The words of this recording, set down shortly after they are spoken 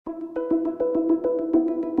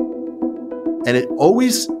And it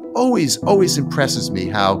always, always, always impresses me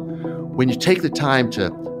how when you take the time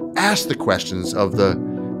to ask the questions of the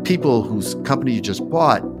people whose company you just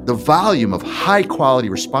bought, the volume of high quality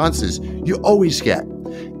responses you always get.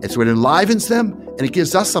 And so it enlivens them and it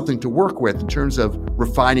gives us something to work with in terms of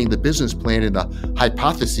refining the business plan and the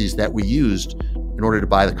hypotheses that we used in order to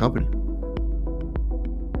buy the company.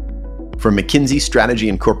 From McKinsey Strategy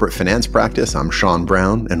and Corporate Finance Practice, I'm Sean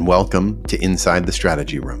Brown, and welcome to Inside the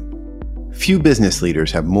Strategy Room. Few business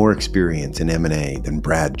leaders have more experience in M&A than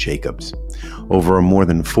Brad Jacobs. Over a more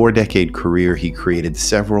than 4-decade career, he created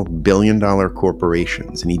several billion-dollar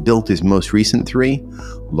corporations, and he built his most recent 3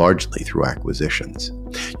 largely through acquisitions.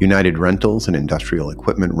 United Rentals, an industrial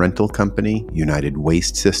equipment rental company, United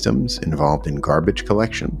Waste Systems, involved in garbage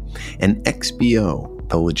collection, and XPO,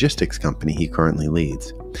 the logistics company he currently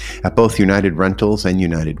leads. At both United Rentals and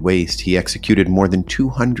United Waste, he executed more than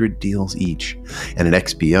 200 deals each. And at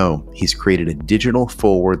XPO, he's created a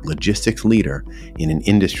digital-forward logistics leader in an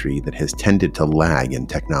industry that has tended to lag in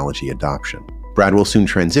technology adoption. Brad will soon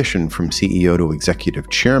transition from CEO to executive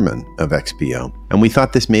chairman of XPO, and we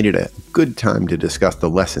thought this made it a good time to discuss the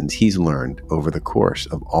lessons he's learned over the course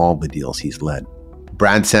of all the deals he's led.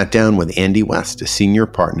 Brad sat down with Andy West, a senior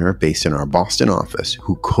partner based in our Boston office,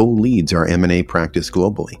 who co-leads our M&A practice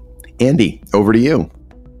globally. Andy, over to you.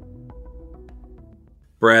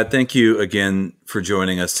 Brad, thank you again for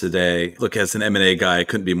joining us today. Look, as an M&A guy, I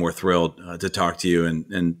couldn't be more thrilled to talk to you,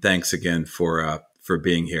 and thanks again for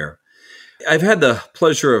being here. I've had the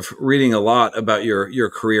pleasure of reading a lot about your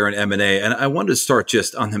career in M&A, and I wanted to start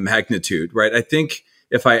just on the magnitude, right? I think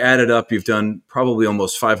if I add it up, you've done probably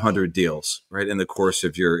almost 500 deals, right, in the course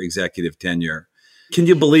of your executive tenure. Can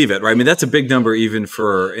you believe it, right? I mean, that's a big number even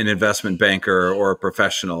for an investment banker or a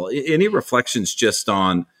professional. Any reflections just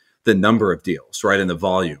on the number of deals, right, and the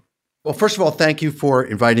volume? Well, first of all, thank you for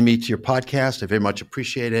inviting me to your podcast. I very much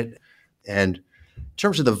appreciate it. And in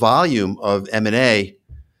terms of the volume of M&A,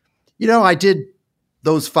 I did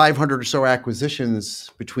those 500 or so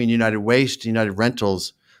acquisitions between United Waste and United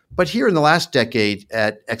Rentals. But here in the last decade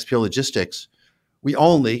at XPO Logistics, we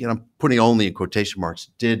only, and I'm putting only in quotation marks,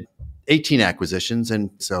 did 18 acquisitions. And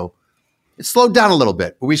so it slowed down a little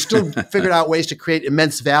bit, but we still figured out ways to create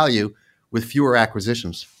immense value with fewer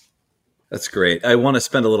acquisitions. That's great. I want to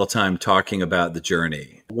spend a little time talking about the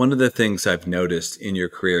journey. One of the things I've noticed in your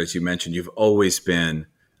career, as you mentioned, you've always been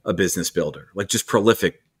a business builder, like just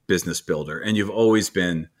prolific business builder. And you've always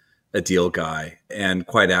been a deal guy and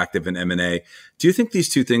quite active in M&A. Do you think these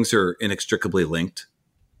two things are inextricably linked?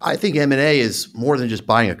 I think M&A is more than just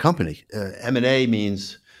buying a company. M&A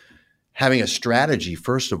means having a strategy,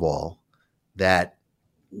 first of all, that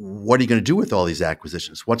what are you going to do with all these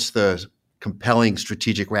acquisitions? What's the compelling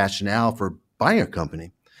strategic rationale for buying a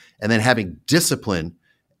company? And then having discipline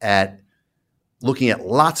at looking at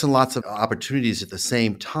lots and lots of opportunities at the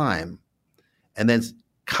same time, and then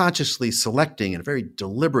consciously selecting in a very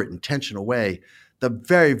deliberate, intentional way the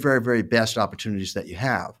very, very, very best opportunities that you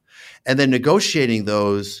have. And then negotiating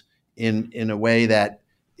those in a way that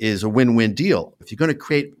is a win-win deal. If you're going to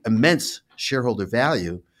create immense shareholder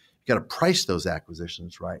value, you've got to price those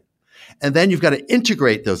acquisitions right. And then you've got to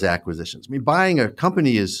integrate those acquisitions. I mean, buying a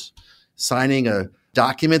company is signing a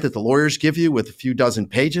document that the lawyers give you with a few dozen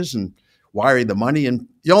pages and wiring the money, and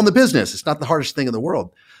you own the business. It's not the hardest thing in the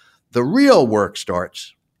world. The real work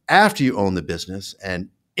starts after you own the business and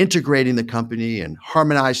integrating the company and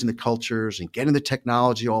harmonizing the cultures and getting the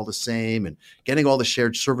technology all the same and getting all the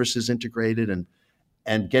shared services integrated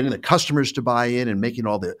and getting the customers to buy in and making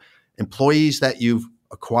all the employees that you've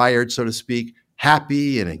acquired, so to speak,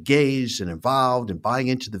 happy and engaged and involved and buying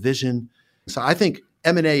into the vision. So I think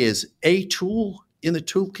M&A is a tool in the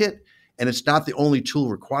toolkit, and it's not the only tool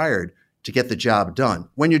required to get the job done.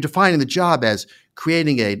 When you're defining the job as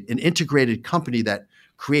creating an integrated company that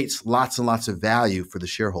creates lots and lots of value for the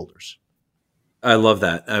shareholders. I love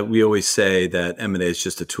that. We always say that M&A is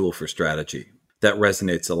just a tool for strategy. That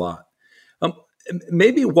resonates a lot.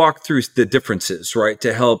 Maybe walk through the differences, right,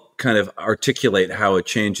 to help kind of articulate how a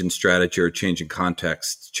change in strategy or a change in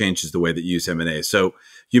context changes the way that you use M&A. So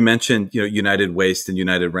you mentioned, United Waste and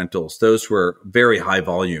United Rentals. Those were very high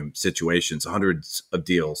volume situations, hundreds of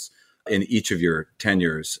deals in each of your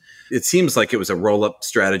tenures. It seems like it was a roll-up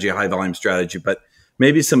strategy, a high volume strategy, but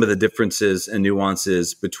maybe some of the differences and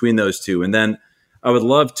nuances between those two. And then I would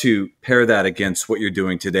love to pair that against what you're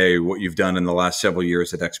doing today, what you've done in the last several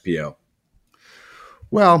years at XPO.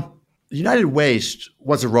 Well, United Waste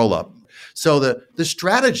was a roll-up. So the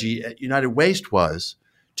strategy at United Waste was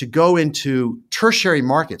to go into tertiary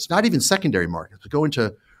markets, not even secondary markets, but go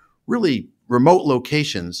into really remote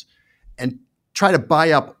locations and try to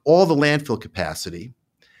buy up all the landfill capacity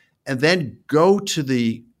and then go to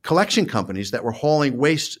the collection companies that were hauling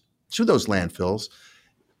waste to those landfills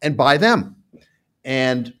and buy them.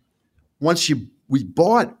 And once we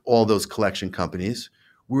bought all those collection companies,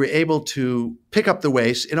 we were able to pick up the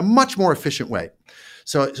waste in a much more efficient way.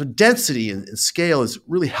 So density and scale is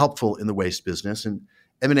really helpful in the waste business, and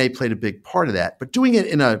M&A played a big part of that. But doing it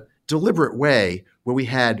in a deliberate way where we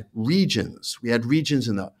had regions. We had regions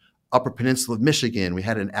in the Upper Peninsula of Michigan. We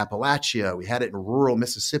had it in Appalachia. We had it in rural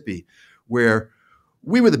Mississippi, where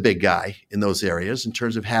we were the big guy in those areas in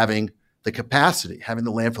terms of having the capacity, having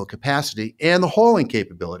the landfill capacity and the hauling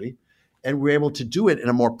capability. And we were able to do it in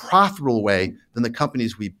a more profitable way than the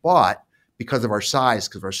companies we bought because of our size,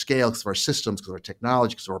 because of our scale, because of our systems, because of our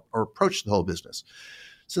technology, because of our approach to the whole business.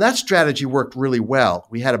 So that strategy worked really well.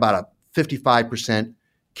 We had about a 55%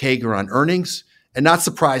 CAGR on earnings. And not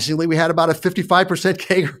surprisingly, we had about a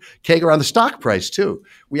 55% CAGR on the stock price too.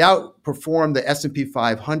 We outperformed the S&P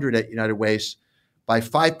 500 at United Waste by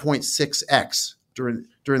 5.6x during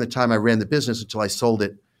the time I ran the business until I sold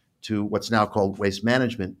it to what's now called Waste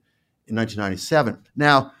Management in 1997.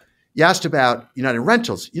 Now, you asked about United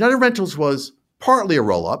Rentals. United Rentals was partly a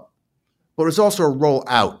roll-up, but it was also a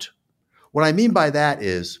roll-out. What I mean by that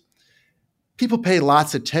is people pay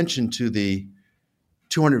lots of attention to the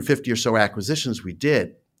 250 or so acquisitions we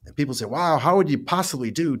did. And people say, wow, how would you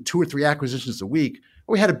possibly do 2 or 3 acquisitions a week?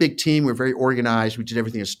 Well, we had a big team. We were very organized. We did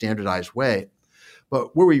everything in a standardized way.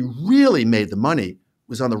 But where we really made the money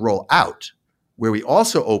was on the roll-out, where we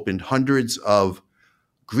also opened hundreds of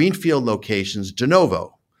greenfield locations de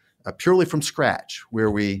novo, purely from scratch,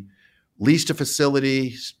 where we leased a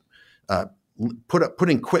facility, put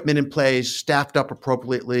equipment in place, staffed up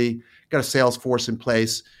appropriately, got a sales force in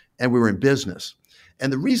place, and we were in business.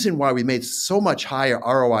 And the reason why we made so much higher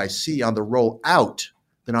ROIC on the roll out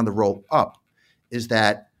than on the roll up is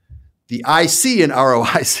that the IC in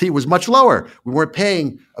ROIC was much lower. We weren't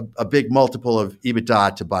paying a big multiple of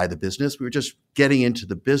EBITDA to buy the business. We were just getting into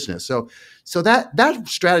the business. So that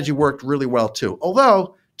strategy worked really well too.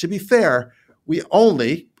 Although, to be fair,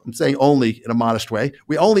 I'm saying only in a modest way,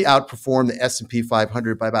 we only outperformed the S&P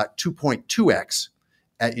 500 by about 2.2x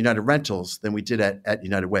at United Rentals than we did at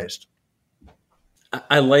United Waste.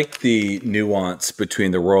 I like the nuance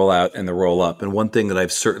between the rollout and the roll up. And one thing that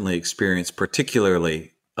I've certainly experienced,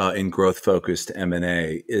 particularly in growth-focused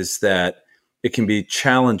M&A, is that it can be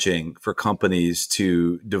challenging for companies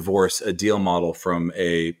to divorce a deal model from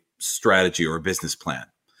a strategy or a business plan,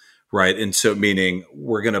 right? And so meaning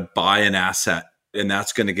we're going to buy an asset and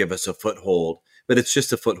that's going to give us a foothold, but it's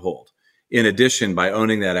just a foothold. In addition, by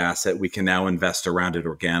owning that asset, we can now invest around it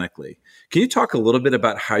organically. Can you talk a little bit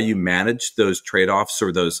about how you manage those trade-offs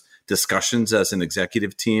or those discussions as an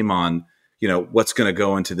executive team on, what's going to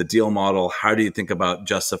go into the deal model? How do you think about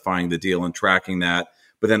justifying the deal and tracking that,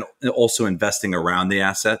 but then also investing around the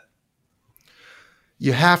asset?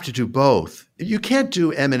 You have to do both. You can't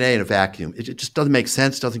do M&A in a vacuum. It just doesn't make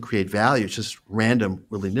sense, doesn't create value. It's just random,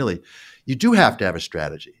 willy-nilly. You do have to have a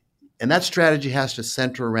strategy. And that strategy has to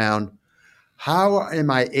center around how am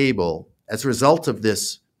I able, as a result of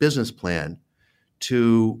this business plan,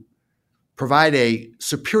 to provide a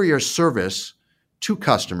superior service to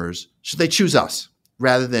customers so they choose us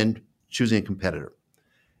rather than choosing a competitor.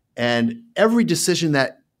 And every decision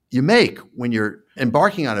that you make when you're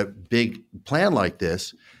embarking on a big plan like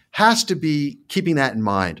this has to be keeping that in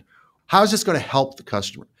mind. How is this going to help the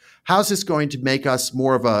customer? How is this going to make us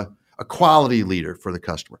more of a quality leader for the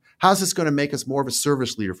customer? How is this going to make us more of a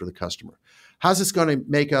service leader for the customer? How is this going to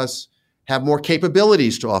make us have more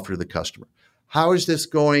capabilities to offer to the customer? How is this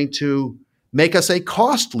going to make us a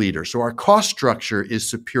cost leader so our cost structure is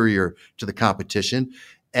superior to the competition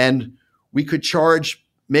and we could charge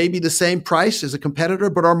maybe the same price as a competitor,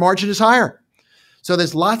 but our margin is higher? So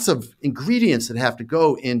there's lots of ingredients that have to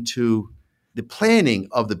go into the planning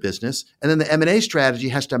of the business, and then the M&A strategy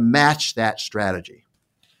has to match that strategy.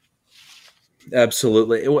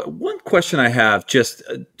 Absolutely. One question I have, just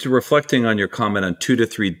to reflecting on your comment on 2 to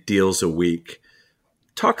 3 deals a week,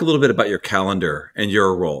 talk a little bit about your calendar and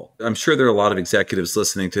your role. I'm sure there are a lot of executives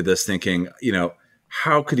listening to this thinking,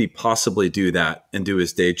 how could he possibly do that and do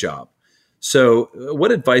his day job? So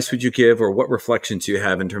what advice would you give, or what reflections do you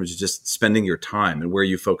have in terms of just spending your time and where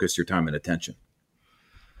you focus your time and attention?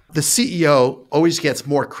 The CEO always gets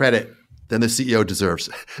more credit than the CEO deserves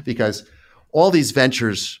because all these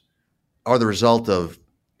ventures are the result of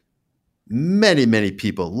many, many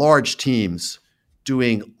people, large teams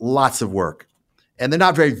doing lots of work. And they're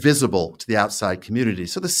not very visible to the outside community.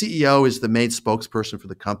 So the CEO is the main spokesperson for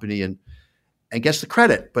the company. And and gets the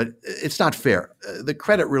credit, but it's not fair. The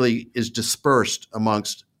credit really is dispersed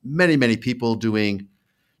amongst many, many people doing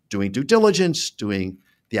due diligence, doing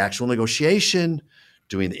the actual negotiation,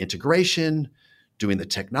 doing the integration, doing the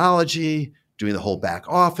technology, doing the whole back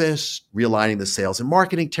office, realigning the sales and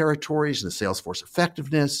marketing territories and the sales force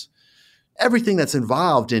effectiveness, everything that's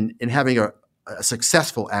involved in having a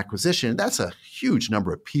successful acquisition. That's a huge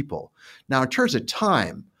number of people. Now, in terms of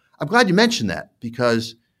time, I'm glad you mentioned that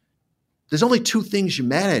because there's only two things you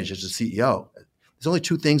manage as a CEO. There's only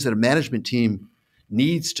two things that a management team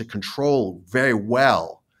needs to control very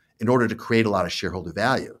well in order to create a lot of shareholder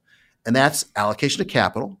value. And that's allocation of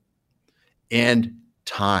capital and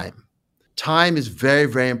time. Time is very,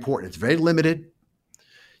 very important. It's very limited.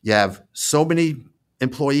 You have so many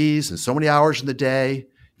employees and so many hours in the day.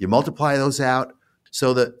 You multiply those out.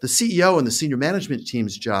 So the CEO and the senior management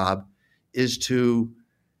team's job is to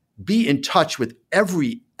be in touch with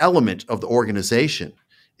every element of the organization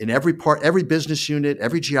in every part, every business unit,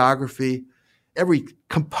 every geography, every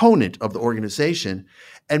component of the organization,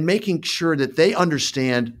 and making sure that they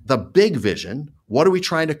understand the big vision. What are we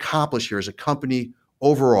trying to accomplish here as a company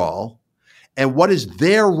overall? And what is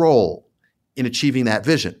their role in achieving that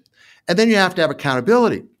vision? And then you have to have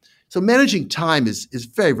accountability. So managing time is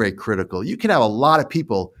very, very critical. You can have a lot of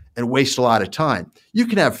people and waste a lot of time. You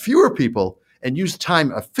can have fewer people and use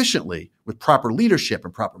time efficiently with proper leadership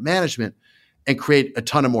and proper management and create a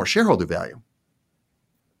ton of more shareholder value.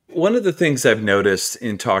 One of the things I've noticed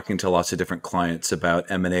in talking to lots of different clients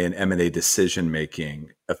about M&A and M&A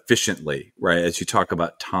decision-making efficiently, right, as you talk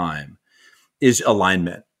about time, is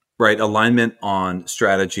alignment, right? Alignment on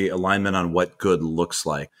strategy, alignment on what good looks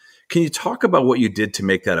like. Can you talk about what you did to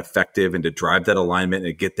make that effective and to drive that alignment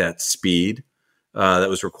and get that speed that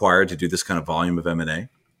was required to do this kind of volume of M&A?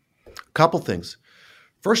 A couple things.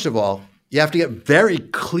 First of all, you have to get very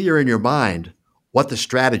clear in your mind what the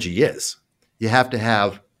strategy is. You have to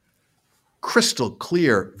have crystal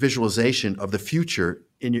clear visualization of the future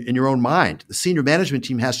in your own mind. The senior management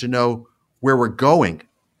team has to know where we're going.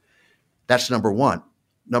 That's number one.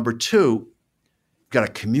 Number two, you've got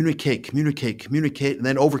to communicate, and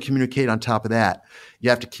then over-communicate on top of that. You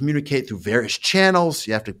have to communicate through various channels.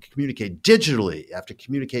 You have to communicate digitally. You have to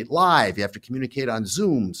communicate live. You have to communicate on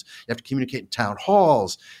Zooms. You have to communicate in town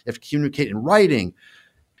halls. You have to communicate in writing.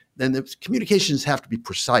 Then the communications have to be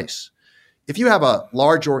precise. If you have a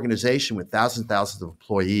large organization with thousands and thousands of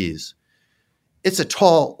employees, it's a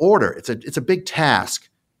tall order. It's a big task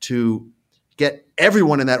to get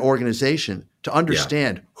everyone in that organization to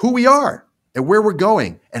understand who we are and where we're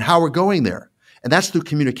going and how we're going there. And that's through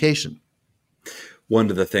communication. One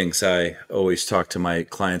of the things I always talk to my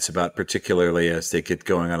clients about, particularly as they get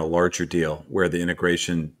going on a larger deal where the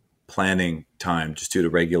integration planning time, just due to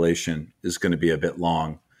regulation, is going to be a bit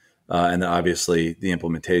long. And then obviously the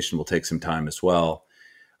implementation will take some time as well.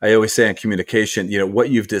 I always say in communication, what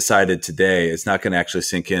you've decided today is not going to actually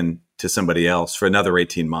sink in to somebody else for another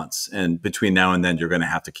 18 months. And between now and then, you're going to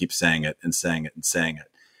have to keep saying it and saying it and saying it.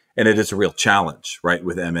 And it is a real challenge, right,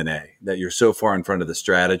 with M&A, that you're so far in front of the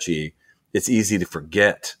strategy, it's easy to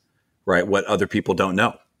forget, right, what other people don't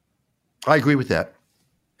know. I agree with that.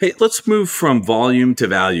 Hey, let's move from volume to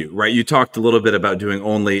value, right? You talked a little bit about doing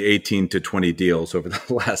only 18 to 20 deals over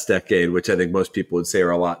the last decade, which I think most people would say are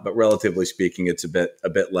a lot, but relatively speaking, it's a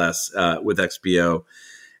bit less with XPO.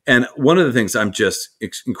 And one of the things I'm just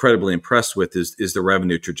incredibly impressed with is the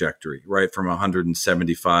revenue trajectory, right? From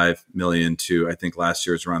 175 million to, I think last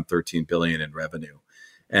year was around 13 billion in revenue.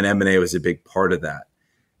 And M&A was a big part of that.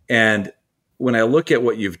 And when I look at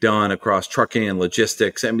what you've done across trucking and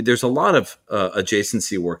logistics, I mean, there's a lot of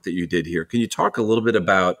adjacency work that you did here. Can you talk a little bit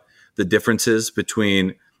about the differences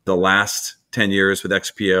between the last 10 years with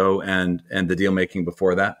XPO and the deal making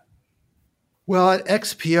before that? Well, at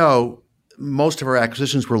XPO, most of our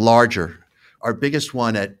acquisitions were larger. Our biggest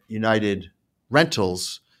one at United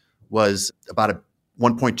Rentals was about a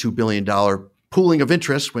 $1.2 billion pooling of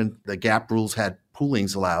interest when the GAAP rules had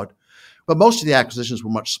poolings allowed. But most of the acquisitions were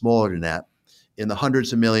much smaller than that, in the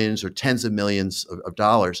hundreds of millions or tens of millions of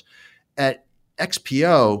dollars. At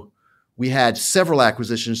XPO, we had several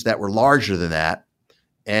acquisitions that were larger than that,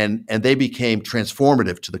 and they became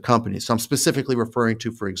transformative to the company. So I'm specifically referring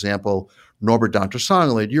to, for example, Norbert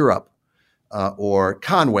Dentressangle in Europe, or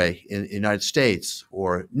Conway in the United States,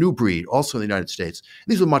 or New Breed, also in the United States.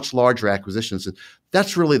 These were much larger acquisitions. And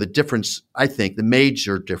that's really the difference, I think, the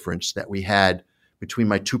major difference that we had between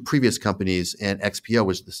my two previous companies and XPO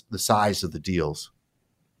was the size of the deals.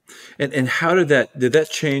 And how did that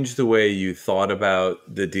change the way you thought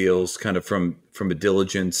about the deals kind of from a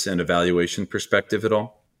diligence and evaluation perspective at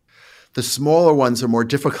all? The smaller ones are more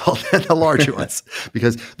difficult than the larger ones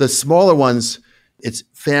because the smaller ones, it's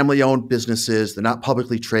family-owned businesses. They're not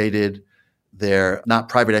publicly traded. They're not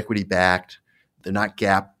private equity backed. They're not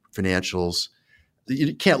GAAP financials.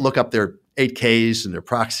 You can't look up their 8Ks and their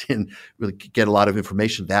proxy and really get a lot of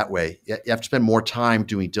information that way. You have to spend more time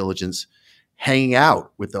doing diligence, hanging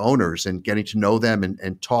out with the owners and getting to know them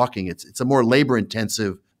and talking. It's a more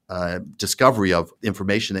labor-intensive discovery of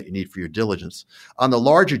information that you need for your diligence. On the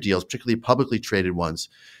larger deals, particularly publicly traded ones,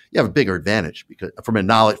 you have a bigger advantage because from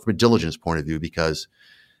a diligence point of view, because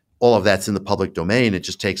all of that's in the public domain. It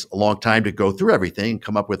just takes a long time to go through everything,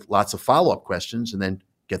 come up with lots of follow-up questions, and then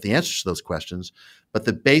get the answers to those questions. But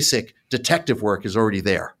the basic detective work is already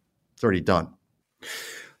there. It's already done.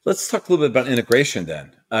 Let's talk a little bit about integration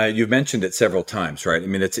then. You've mentioned it several times, right? I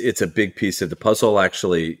mean, it's a big piece of the puzzle.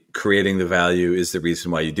 Actually, creating the value is the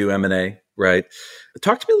reason why you do M&A, right?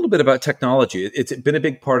 Talk to me a little bit about technology. It's been a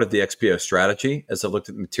big part of the XPO strategy as I've looked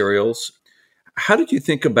at the materials. How did you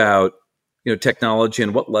think about technology,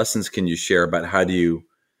 and what lessons can you share about how do you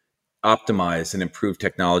optimize and improve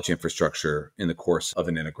technology infrastructure in the course of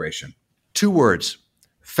an integration? 2 words: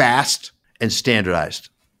 fast and standardized.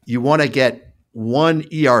 You want to get one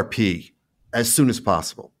ERP as soon as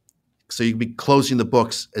possible, so you can be closing the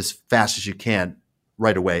books as fast as you can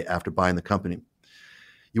right away after buying the company.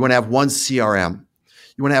 You want to have one CRM.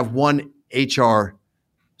 You want to have one HR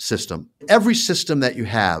system. Every system that you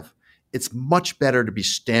have, it's much better to be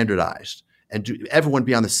standardized and everyone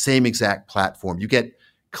be on the same exact platform. You get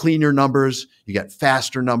cleaner numbers, you get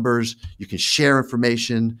faster numbers, you can share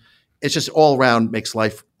information. It's just all around makes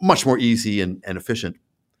life much more easy and efficient.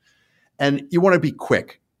 And you want to be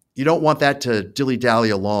quick. You don't want that to dilly-dally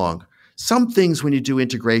along. Some things when you do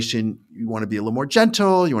integration, you want to be a little more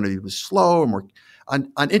gentle, you want to be slow, or more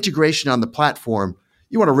on integration on the platform,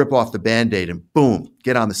 you want to rip off the Band-Aid and boom,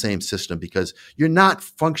 get on the same system, because you're not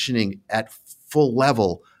functioning at full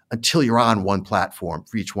level until you're on one platform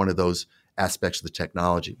for each one of those aspects of the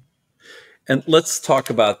technology. And let's talk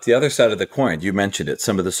about the other side of the coin. You mentioned it,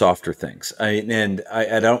 some of the softer things. I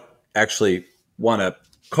don't actually want to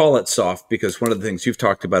call it soft, because one of the things you've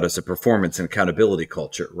talked about is a performance and accountability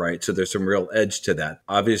culture, right? So there's some real edge to that.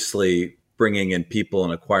 Obviously, bringing in people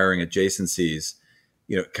and acquiring adjacencies,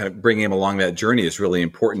 kind of bringing them along that journey is really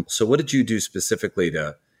important. So what did you do specifically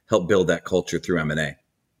to help build that culture through M&A?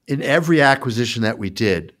 In every acquisition that we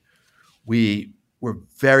did, we were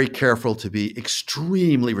very careful to be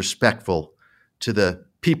extremely respectful to the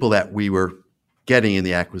people that we were getting in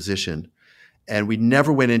the acquisition. And we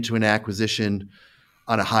never went into an acquisition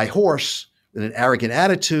on a high horse with an arrogant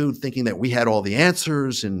attitude, thinking that we had all the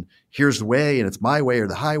answers and here's the way and it's my way or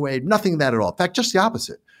the highway. Nothing of that at all. In fact, just the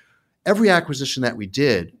opposite. Every acquisition that we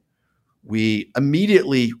did, we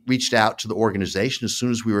immediately reached out to the organization as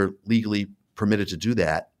soon as we were legally permitted to do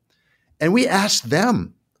that. And we asked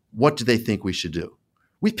them, what do they think we should do?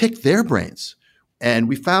 We picked their brains, and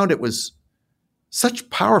we found it was such a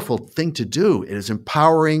powerful thing to do. It is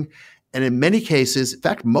empowering. And in many cases, in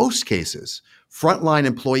fact, most cases, frontline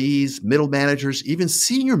employees, middle managers, even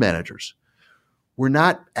senior managers were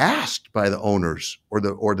not asked by the owners or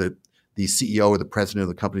the CEO or the president of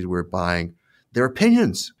the company we were buying their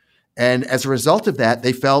opinions. And as a result of that,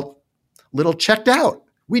 they felt a little checked out.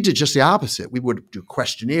 We did just the opposite. We would do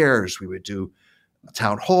questionnaires. We would do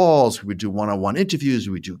town halls. We would do one-on-one interviews.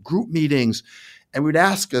 We would do group meetings. And we'd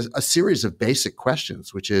ask a series of basic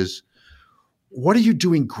questions, which is, what are you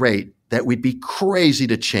doing great that we'd be crazy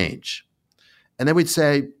to change? And then we'd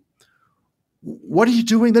say, what are you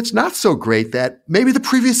doing that's not so great that maybe the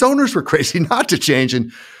previous owners were crazy not to change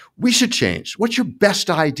and we should change? What's your best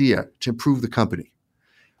idea to improve the company?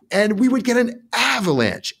 And we would get an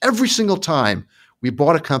avalanche every single time we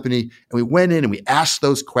bought a company, and we went in and we asked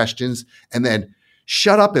those questions and then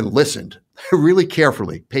shut up and listened really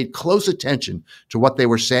carefully, paid close attention to what they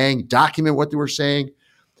were saying, document what they were saying,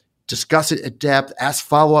 discuss it at depth, ask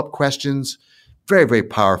follow-up questions. Very, very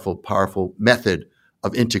powerful method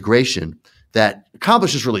of integration that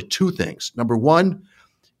accomplishes really 2 things. Number one,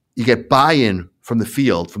 you get buy-in from the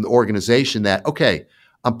field, from the organization that, okay,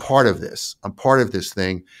 I'm part of this. I'm part of this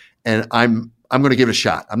thing, and I'm going to give it a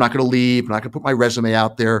shot. I'm not going to leave. I'm not going to put my resume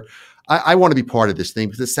out there. I want to be part of this thing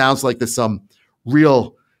because it sounds like there's some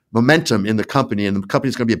real momentum in the company, and the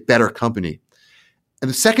company's going to be a better company. And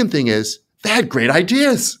the second thing is they had great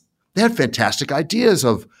ideas. They had fantastic ideas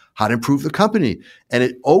of how to improve the company. And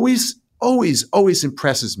it always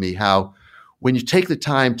impresses me how when you take the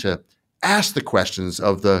time to ask the questions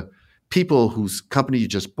of the people whose company you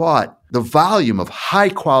just bought, the volume of high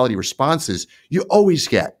quality responses you always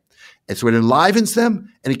get. And so it enlivens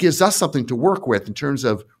them, and it gives us something to work with in terms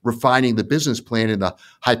of refining the business plan and the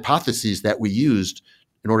hypotheses that we used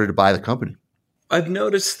in order to buy the company. I've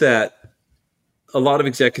noticed that a lot of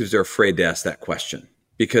executives are afraid to ask that question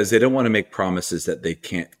because they don't want to make promises that they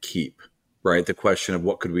can't keep, right? The question of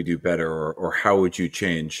what could we do better, or how would you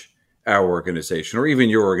change our organization or even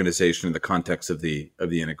your organization in the context of the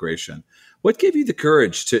integration. What gave you the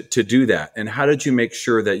courage to do that? And how did you make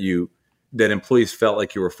sure that employees felt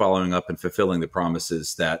like you were following up and fulfilling the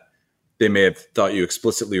promises that they may have thought you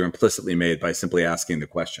explicitly or implicitly made by simply asking the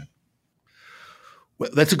question? Well,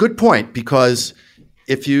 that's a good point, because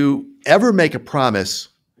if you ever make a promise,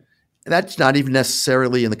 and that's not even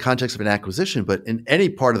necessarily in the context of an acquisition, but in any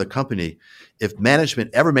part of the company, if management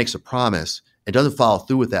ever makes a promise and doesn't follow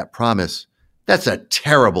through with that promise, that's a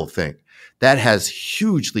terrible thing. That has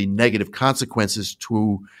hugely negative consequences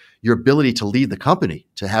to your ability to lead the company,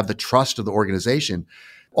 to have the trust of the organization.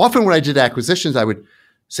 Often when I did acquisitions, I would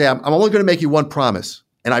say, I'm only going to make you one promise,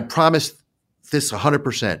 and I promise this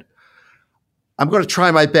 100%. I'm going to try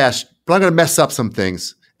my best, but I'm going to mess up some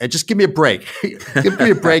things. And just give me a break. Give me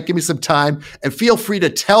a break, give me some time, and feel free to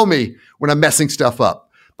tell me when I'm messing stuff up.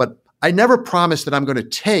 But I never promise that I'm going to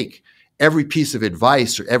take every piece of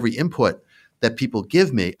advice or every input that people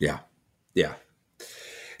give me. Yeah.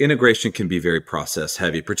 Integration can be very process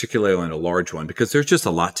heavy, particularly in a large one, because there's just a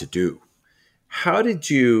lot to do. How did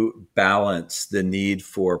you balance the need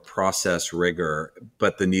for process rigor,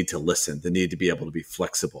 but the need to listen, the need to be able to be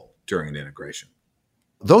flexible during an integration?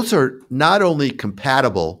 Those are not only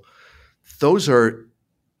compatible, those are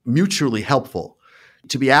mutually helpful.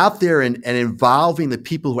 To be out there and involving the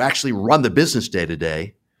people who actually run the business day to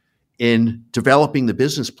day in developing the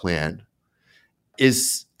business plan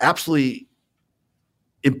is absolutely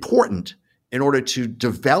important in order to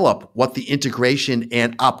develop what the integration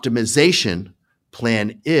and optimization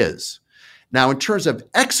plan is. Now, in terms of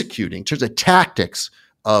executing, in terms of tactics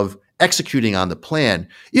of executing on the plan,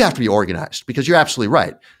 you have to be organized, because you're absolutely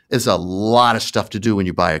right. There's a lot of stuff to do when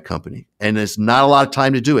you buy a company, and there's not a lot of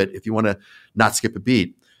time to do it if you want to not skip a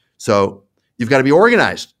beat. So you've got to be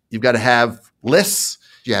organized. You've got to have lists.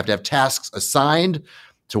 You have to have tasks assigned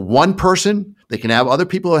to one person. They can have other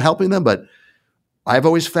people helping them, but I've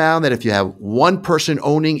always found that if you have one person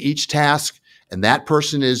owning each task and that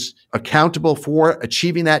person is accountable for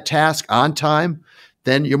achieving that task on time,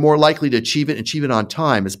 then you're more likely to achieve it on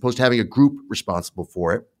time, as opposed to having a group responsible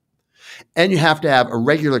for it. And you have to have a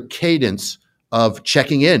regular cadence of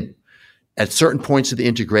checking in at certain points of the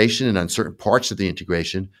integration and on certain parts of the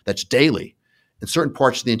integration. That's daily. In certain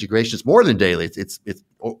parts of the integration, it's more than daily. It's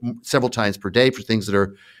several times per day for things that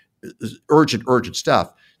are urgent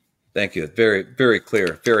stuff. Thank you. Very, very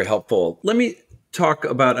clear, very helpful. Let me talk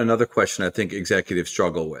about another question I think executives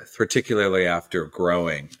struggle with, particularly after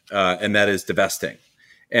growing, and that is divesting.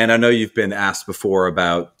 And I know you've been asked before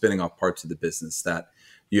about spinning off parts of the business that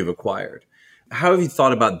you've acquired. How have you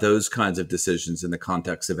thought about those kinds of decisions in the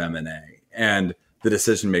context of M&A and the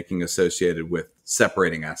decision-making associated with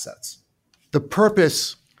separating assets? The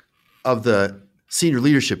purpose of the senior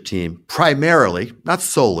leadership team primarily, not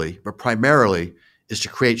solely, but primarily, is to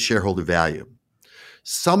create shareholder value.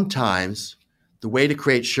 Sometimes the way to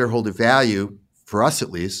create shareholder value, for us at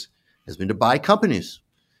least, has been to buy companies.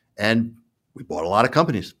 And we bought a lot of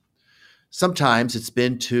companies. Sometimes it's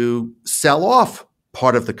been to sell off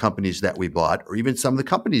part of the companies that we bought, or even some of the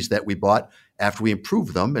companies that we bought after we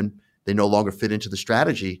improved them and they no longer fit into the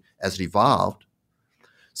strategy as it evolved.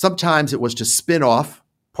 Sometimes it was to spin off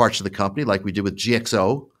parts of the company, like we did with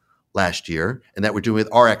GXO last year, and that we're doing with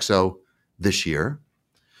RXO this year.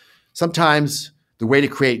 Sometimes the way to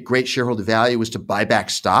create great shareholder value was to buy back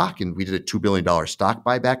stock, and we did a $2 billion stock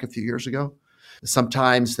buyback a few years ago.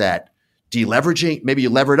 Sometimes that deleveraging, maybe you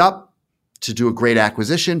levered up to do a great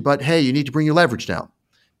acquisition, but hey, you need to bring your leverage down.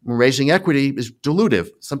 Raising equity is dilutive.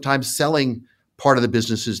 Sometimes selling part of the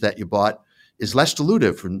businesses that you bought is less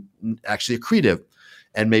dilutive and actually accretive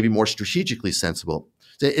and maybe more strategically sensible.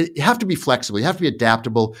 So you have to be flexible. You have to be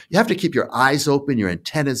adaptable. You have to keep your eyes open, your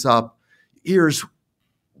antennas up, ears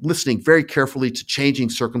listening very carefully to changing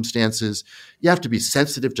circumstances. You have to be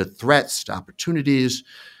sensitive to threats, to opportunities.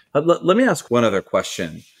 Let me ask one other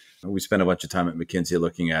question. We spent a bunch of time at McKinsey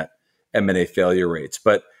looking at M&A failure rates,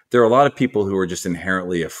 but there are a lot of people who are just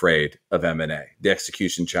inherently afraid of M&A, the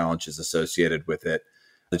execution challenges associated with it,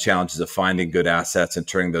 the challenges of finding good assets and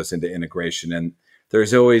turning those into integration. And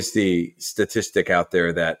there's always the statistic out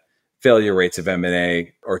there that failure rates of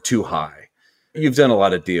M&A are too high. You've done a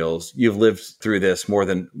lot of deals. You've lived through this more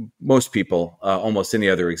than most people, almost any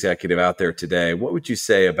other executive out there today. What would you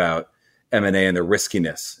say about M&A and the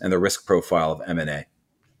riskiness and the risk profile of M&A?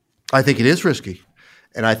 I think it is risky.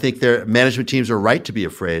 And I think their management teams are right to be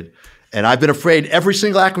afraid. And I've been afraid every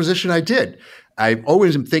single acquisition I did. I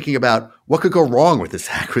always am thinking about what could go wrong with this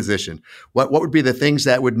acquisition. What would be the things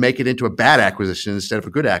that would make it into a bad acquisition instead of a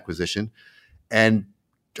good acquisition, and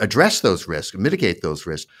address those risks, mitigate those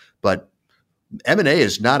risks. But M&A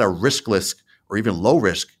is not a riskless or even low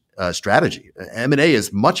risk strategy. M&A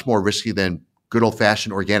is much more risky than good old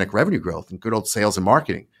fashioned organic revenue growth and good old sales and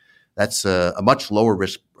marketing. That's a much lower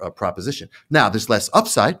risk proposition. Now, there's less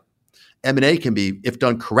upside. M&A can be, if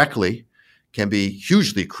done correctly, can be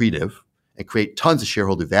hugely accretive and create tons of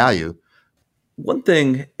shareholder value. One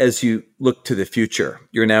thing, as you look to the future,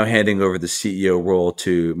 you're now handing over the CEO role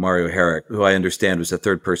to Mario Herrick, who I understand was the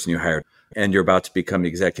third person you hired, and you're about to become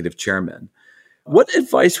executive chairman. What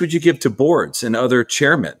advice would you give to boards and other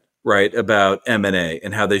chairmen, right, about M&A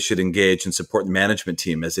and how they should engage and support the management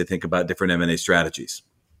team as they think about different M&A strategies?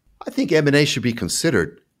 I think M&A should be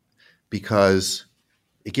considered because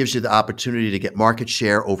it gives you the opportunity to get market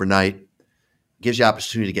share overnight, gives you the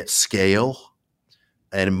opportunity to get scale.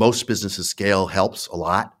 And in most businesses, scale helps a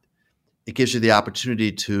lot. It gives you the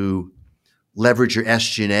opportunity to leverage your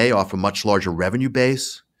SG&A off a much larger revenue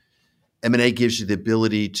base. M&A gives you the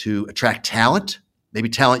ability to attract talent, maybe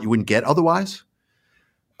talent you wouldn't get otherwise.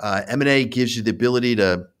 M&A gives you the ability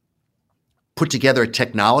to put together a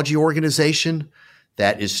technology organization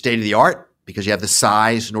that is state of the art because you have the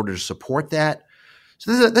size in order to support that.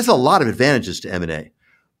 So there's a lot of advantages to M&A,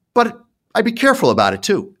 but I'd be careful about it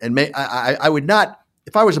too. And I would not,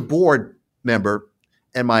 if I was a board member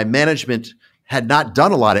and my management had not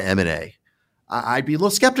done a lot of M&A, I'd be a little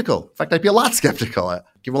skeptical. In fact, I'd be a lot skeptical. I'd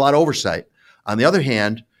give a lot of oversight. On the other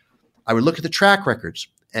hand, I would look at the track records.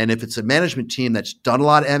 And if it's a management team that's done a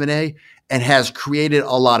lot of M&A and has created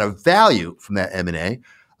a lot of value from that M&A,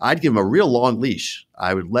 I'd give them a real long leash.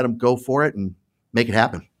 I would let them go for it and make it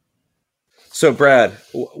happen. So, Brad,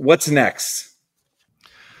 what's next?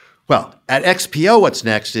 Well, at XPO, what's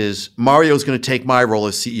next is Mario's going to take my role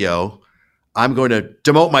as CEO. I'm going to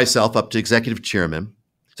demote myself up to executive chairman.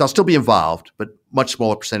 So I'll still be involved, but much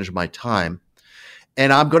smaller percentage of my time.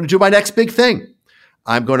 And I'm going to do my next big thing.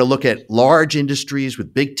 I'm going to look at large industries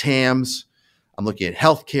with big TAMs. I'm looking at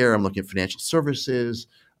healthcare. I'm looking at financial services.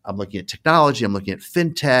 I'm looking at technology. I'm looking at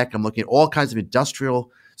fintech. I'm looking at all kinds of industrial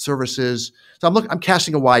services. So I'm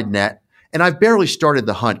casting a wide net. And I've barely started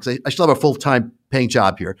the hunt because I still have a full-time paying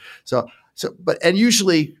job here. But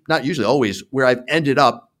usually, not usually, always, where I've ended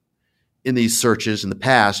up in these searches in the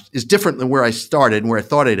past is different than where I started and where I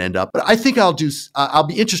thought I'd end up. But I think I'll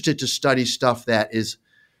be interested to study stuff that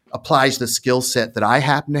applies the skill set that I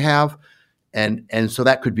happen to have. And so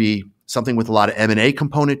that could be something with a lot of M&A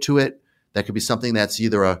component to it. That could be something that's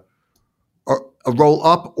either a roll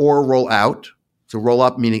up or a roll out. So roll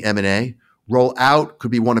up meaning M&A. Roll out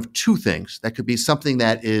could be one of two things. That could be something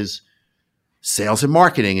that is sales and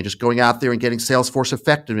marketing and just going out there and getting sales force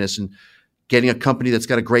effectiveness and getting a company that's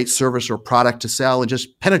got a great service or product to sell and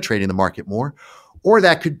just penetrating the market more. Or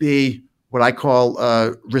that could be what I call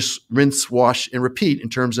rinse, wash, and repeat in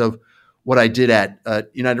terms of what I did at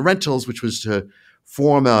United Rentals, which was to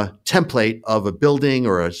form a template of a building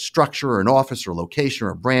or a structure or an office or a location or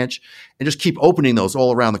a branch and just keep opening those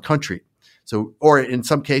all around the country. So, or in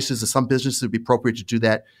some cases, in some businesses, it would be appropriate to do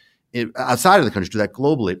that outside of the country, do that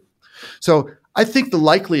globally. So I think the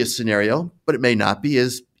likeliest scenario, but it may not be,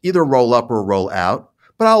 is either roll up or roll out.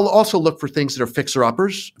 But I'll also look for things that are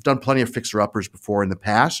fixer-uppers. I've done plenty of fixer-uppers before in the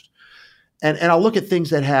past. And I'll look at things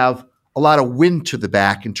that have a lot of wind to the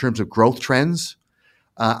back in terms of growth trends.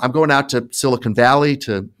 I'm going out to Silicon Valley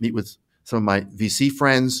to meet with some of my VC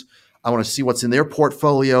friends. I want to see what's in their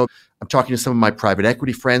portfolio. I'm talking to some of my private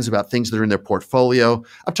equity friends about things that are in their portfolio.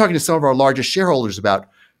 I'm talking to some of our largest shareholders about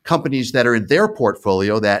companies that are in their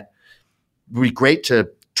portfolio that would be great to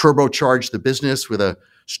turbocharge the business with a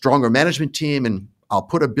stronger management team. And I'll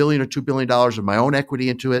put $1 billion or $2 billion of my own equity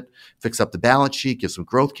into it, fix up the balance sheet, give some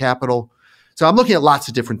growth capital. So I'm looking at lots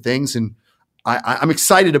of different things. And I'm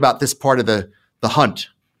excited about this part of the hunt.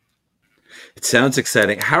 It sounds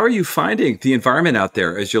exciting. How are you finding the environment out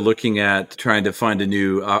there as you're looking at trying to find a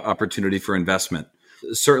new opportunity for investment?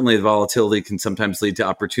 Certainly, the volatility can sometimes lead to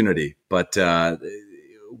opportunity, but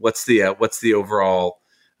what's the overall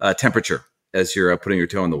temperature as you're putting your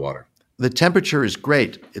toe in the water? The temperature is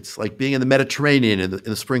great. It's like being in the Mediterranean in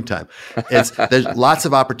the springtime. There's lots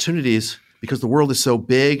of opportunities because the world is so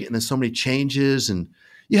big and there's so many changes. And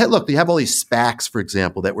you have all these SPACs, for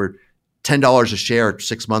example, that were $10 a share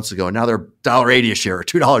 6 months ago, and now they're $1.80 a share or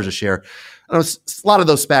 $2 a share. A lot of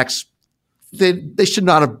those SPACs they should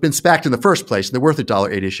not have been SPAC'd in the first place. And they're worth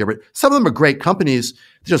 $1.80 a share. But some of them are great companies.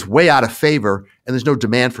 They're just way out of favor, and there's no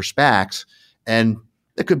demand for SPACs. And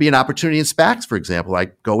there could be an opportunity in SPACs, for example. I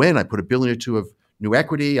go in, I put $1 billion or $2 billion of new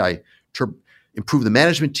equity, I improve the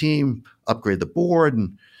management team, upgrade the board,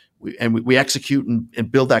 and we execute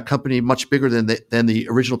and build that company much bigger than the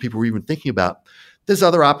original people were even thinking about. There's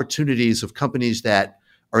other opportunities of companies that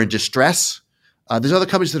are in distress. There's other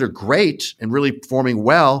companies that are great and really performing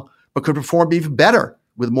well, but could perform even better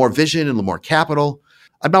with more vision and a little more capital.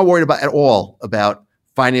 I'm not worried at all about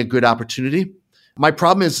finding a good opportunity. My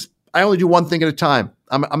problem is I only do one thing at a time.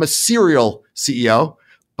 I'm a serial CEO,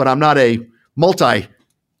 but I'm not a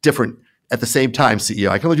multi-different at the same time CEO.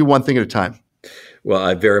 I can only do one thing at a time. Well,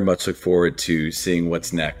 I very much look forward to seeing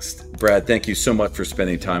what's next. Brad, thank you so much for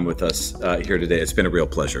spending time with us here today. It's been a real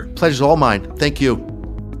pleasure. Pleasure's all mine. Thank you.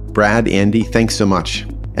 Brad, Andy, thanks so much.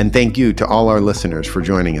 And thank you to all our listeners for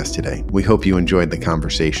joining us today. We hope you enjoyed the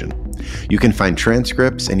conversation. You can find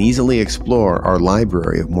transcripts and easily explore our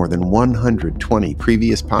library of more than 120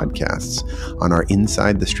 previous podcasts on our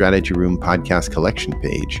Inside the Strategy Room podcast collection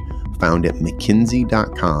page, found at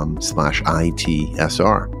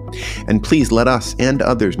mckinsey.com/ITSR. And please let us and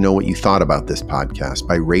others know what you thought about this podcast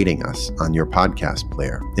by rating us on your podcast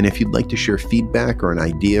player. And if you'd like to share feedback or an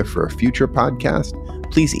idea for a future podcast,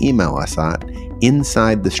 please email us at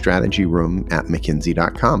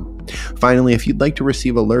insidethestrategyroom@mckinsey.com. Finally, if you'd like to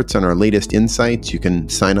receive alerts on our latest insights, you can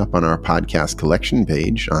sign up on our podcast collection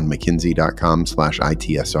page on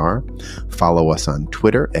mckinsey.com/ITSR, follow us on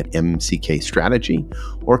Twitter at MCKStrategy,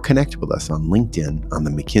 or connect with us on LinkedIn on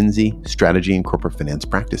the McKinsey Strategy and Corporate Finance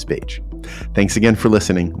practice page. Thanks again for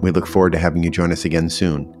listening. We look forward to having you join us again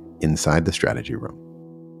soon inside the Strategy Room.